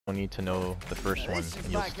don't need to know the first one,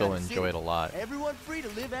 and you'll still enjoy it a lot. Everyone free to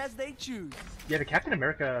live as they choose. Yeah, the Captain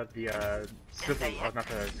America, the not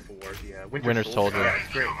the Civil War, the Winter Soldier. Yeah,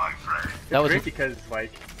 it's great. That was great because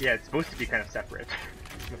like, yeah, it's supposed to be kind of separate.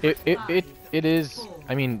 It is.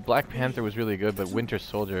 I mean, Black Panther was really good, but Winter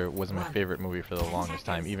Soldier was my favorite movie for the longest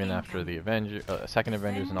time, even after the second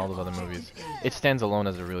Avengers and all those other movies. It stands alone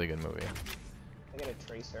as a really good movie. I got a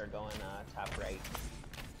tracer going top right.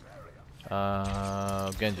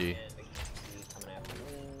 Genji. Coming after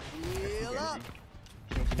me.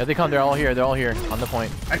 Yeah, they come. They're all here. They're all here on the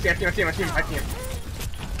point. I see him.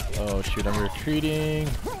 Oh shoot! I'm retreating.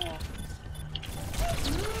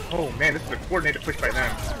 Oh man, this is a coordinated push by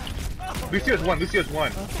them. Lucio's one.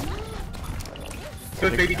 So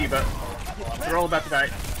is Baby Diva. They're all about to die.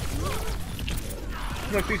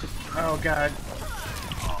 No, please. Oh god.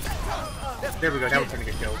 There we go, now we're starting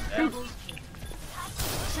to get killed.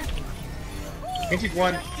 Genji's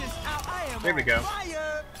one. There we go.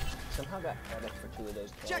 Somehow got credit for 2 of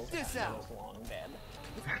those kills. Check this out. Long dead.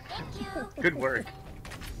 Good work.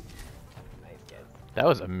 Nice kid. That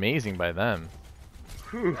was amazing by them.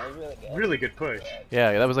 Whew. Really good push.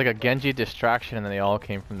 Yeah, that was like a Genji distraction, and then they all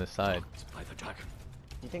came from this side. Do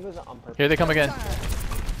you think it was on purpose? Here they come again.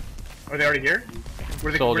 Are they already here?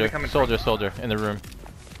 Where they coming from? Soldier in the room.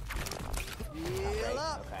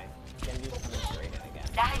 Okay. Genji's coming straight in again.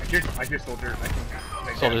 I hear Soldier.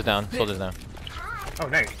 Soldier's down. Oh,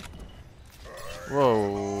 nice.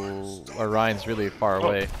 Whoa, Orion's really far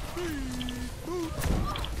away.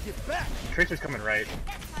 Tracer's coming right.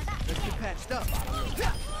 Let's get patched up.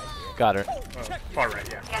 Got her. Oh, far right,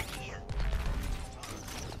 yeah.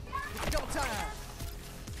 Go time.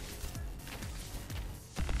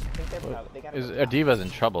 I think they got Diva's in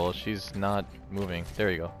trouble. She's not moving.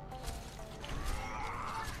 There you go.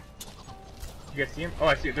 You guys see him? Oh,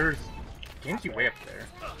 I see it. There's Genji way up there.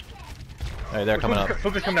 Alright, they're coming up.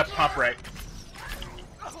 Soldier's coming up top right.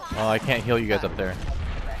 Oh, I can't heal you guys up there.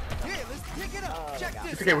 Yeah, let's pick it up. Check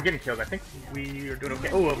this. It's okay, we're getting killed. I think we are doing okay.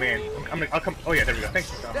 Oh man, I'll come. Oh yeah, there we go.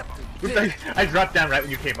 Thanks. Oops, I dropped down right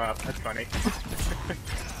when you came up. That's funny.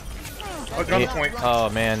 Oh, they're on the point. Oh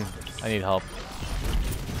man, I need help.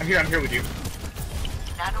 I'm here with you. Go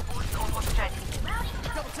time.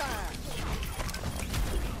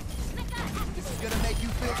 This is gonna make you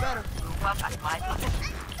feel better.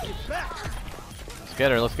 Get back.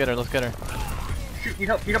 Let's get her. Shoot, need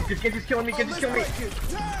help. Genji's killing me. I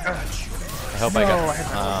hope I got.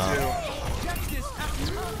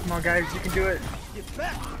 Come on, guys, you can do it. Get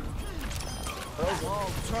back.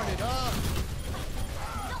 Turn it up.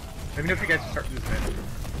 Let me know if you guys start losing it.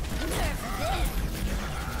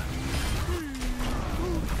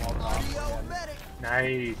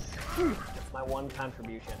 Nice. That's my one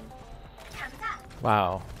contribution.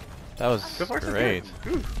 Wow, that was So far, great. So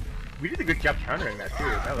good. We did a good job countering that too.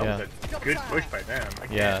 That was a good push by them.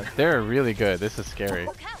 Yeah, they're really good. This is scary.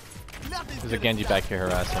 There's a Genji back here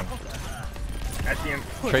harassing. I see him.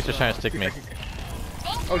 Tracer's trying to stick me.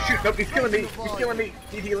 Oh shoot! Nope, he's killing me.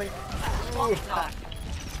 He's healing. Ooh.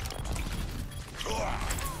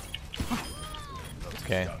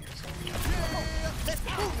 Okay.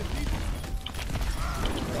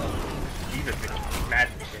 Diva's making mad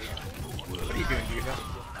mistakes. What are you doing, Diva?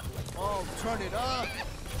 Oh, turn it up.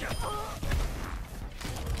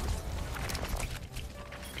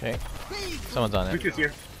 Okay. Someone's on it. Lucio's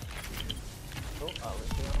here.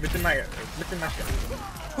 Missing my shot.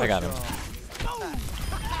 I got him.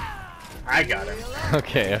 I got him.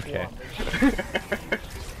 Okay.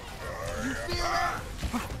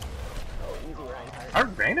 Our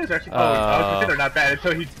Reyna's actually. I was gonna say they're not bad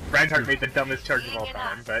until Reinhardt made the dumbest charge of all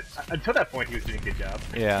time. But until that point, he was doing a good job.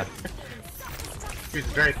 Yeah. He was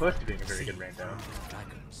very close to being a very good Reina.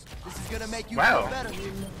 This is gonna make you Wow. feel better.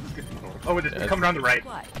 Oh, it's coming around the right.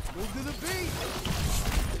 Move to the beat.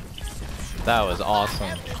 That was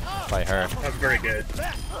awesome by her. That was very good.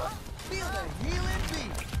 Feel the healing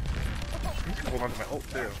beat. I'm just gonna hold on to my ult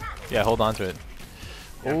too. Yeah, hold on to it.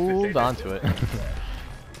 Hold on to it.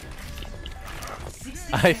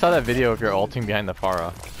 I saw that video of your ulting behind the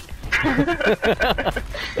Pharah.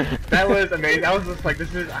 That was amazing. I was just like,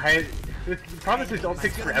 the problem is this ult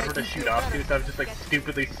takes forever to shoot off too, so I was just like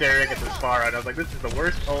stupidly staring at this Pharah, and I was like, this is the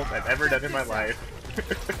worst ult I've ever done in my life.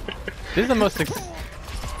 This is the most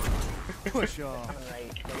Push off.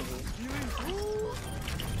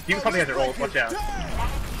 He probably has their ult, watch out.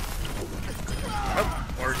 Oh,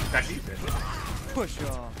 or she's not decent. Push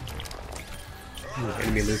off.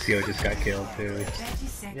 Enemy Lucio just got killed too.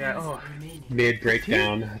 Yeah, oh. Mid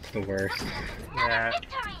breakdown, that's the worst. Yeah,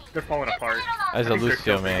 they're falling apart. As a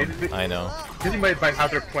Lucio man, I know. Judging by how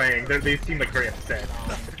they're playing, they seem like very upset.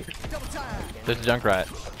 There's a Junkrat.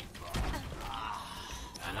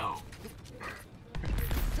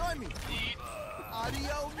 Join me.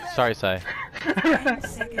 Audio Sorry, Sai.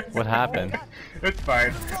 What happened? It's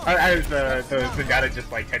fine. I was the Zenyatta just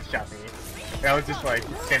like headshot me. And I was just like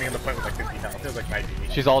standing on the point with like 50 health. It was like 90.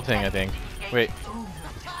 She's ulting, I think. Wait.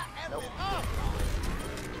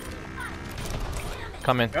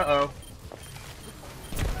 Come in. Uh-oh.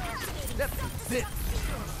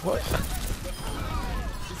 What?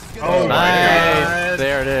 Oh my Nice! god.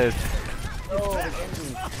 There it is. Oh, Genji.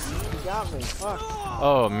 You got me. Fuck.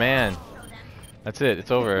 Oh man. That's it.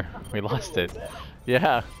 It's over. We lost it.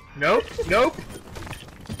 Yeah. Nope. Nope.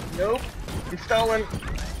 Nope. I'm stolen.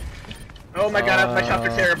 Oh my god, my shots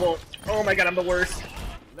are terrible. Oh my god, I'm the worst.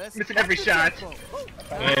 Missing every shot. Oh,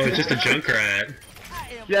 it's just a Junkrat.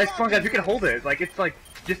 Yeah, it's fun guys, we can hold it. Like, it's like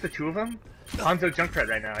just the two of them. Hanzo Junkrat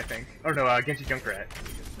right now, I think. Or no, Genji Junkrat.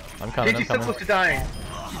 I'm coming. I'm Genji's so coming. close to dying.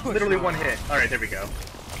 Literally one hit. Alright, there we go.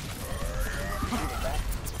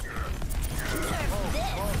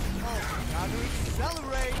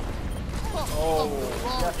 Accelerate. Oh,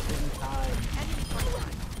 just in time.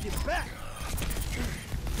 Get back.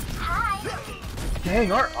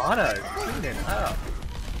 Dang, our Ana is cleaning up.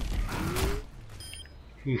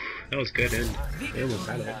 Oof, that was good end. They almost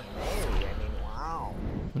had it. I mean, wow.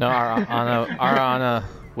 No, our Ana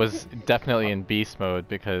was definitely in beast mode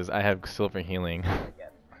because I have silver healing.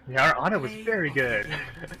 Yeah, our Ana was very good.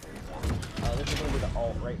 This is gonna be the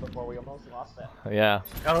ult right before we almost lost it. Yeah.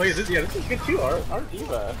 Oh yeah, this is good too. Our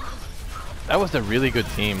Diva. That was a really good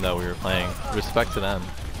team that we were playing. Respect to them.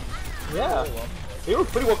 Yeah. They were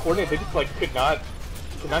pretty well coordinated. They just like could not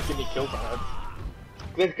get any kills on us.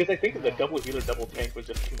 Because I think the double healer, double tank was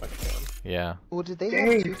just too much for them. Yeah. Well, did they have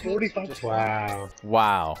Dang, two teams? 45. Just Wow.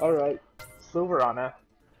 Wow. Alright. Silver Ana.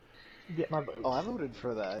 Get my vote. Oh, I voted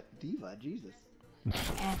for the Diva. Jesus.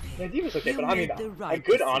 Yeah, Diva's okay, but I mean, a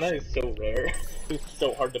good Ana is so rare. It's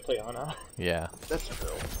so hard to play Ana. Yeah. That's true.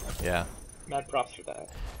 Yeah. Mad props for that.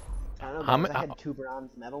 I don't know, How guys, ma- I had 2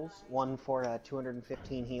 bronze medals, one for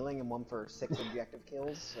 215 healing and one for 6 objective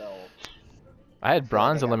kills, so I had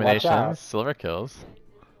bronze I got- eliminations, silver kills.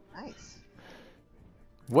 nice.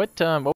 What